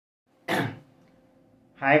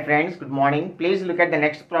Hi friends, good morning. Please look at the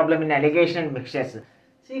next problem in alligation mixtures.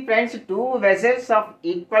 See friends, two vessels of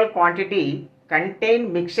equal quantity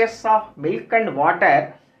contain mixtures of milk and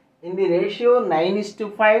water in the ratio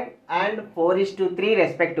 9:5 and 4:3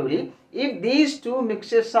 respectively. If these two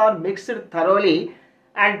mixtures are mixed thoroughly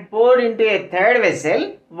and poured into a third vessel,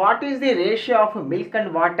 what is the ratio of milk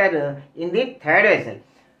and water in the third vessel?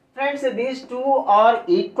 Friends, these two are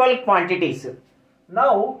equal quantities.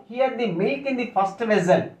 Now, here the milk in the first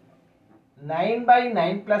vessel 9 by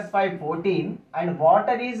 9 plus 5 14 and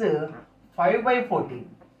water is 5 by 14.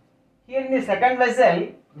 Here in the second vessel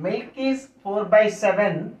milk is 4 by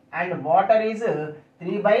 7 and water is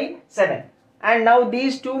 3 by 7. And now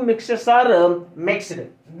these two mixtures are mixed.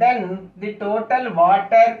 Then the total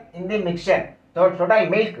water in the mixture, total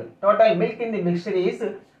milk in the mixture is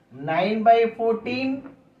 9 by 14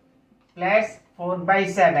 plus 4 by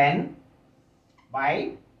 7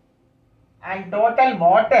 by, and total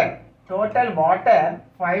water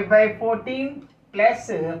 5 by 14 plus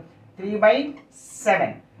 3 by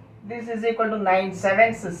 7. This is equal to 9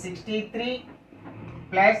 sevens 63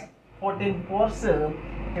 plus 14 fours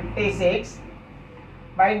 56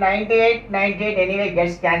 by 98 anyway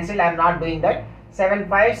gets cancelled. I am not doing that. 7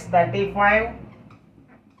 fives 35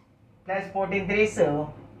 plus 14 threes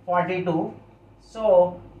 42.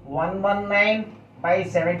 So 119 by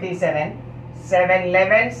 77. 7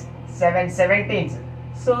 11s, 7 17s.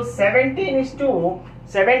 So 17 is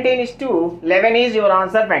to 11 is your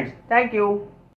answer, friends. Thank you.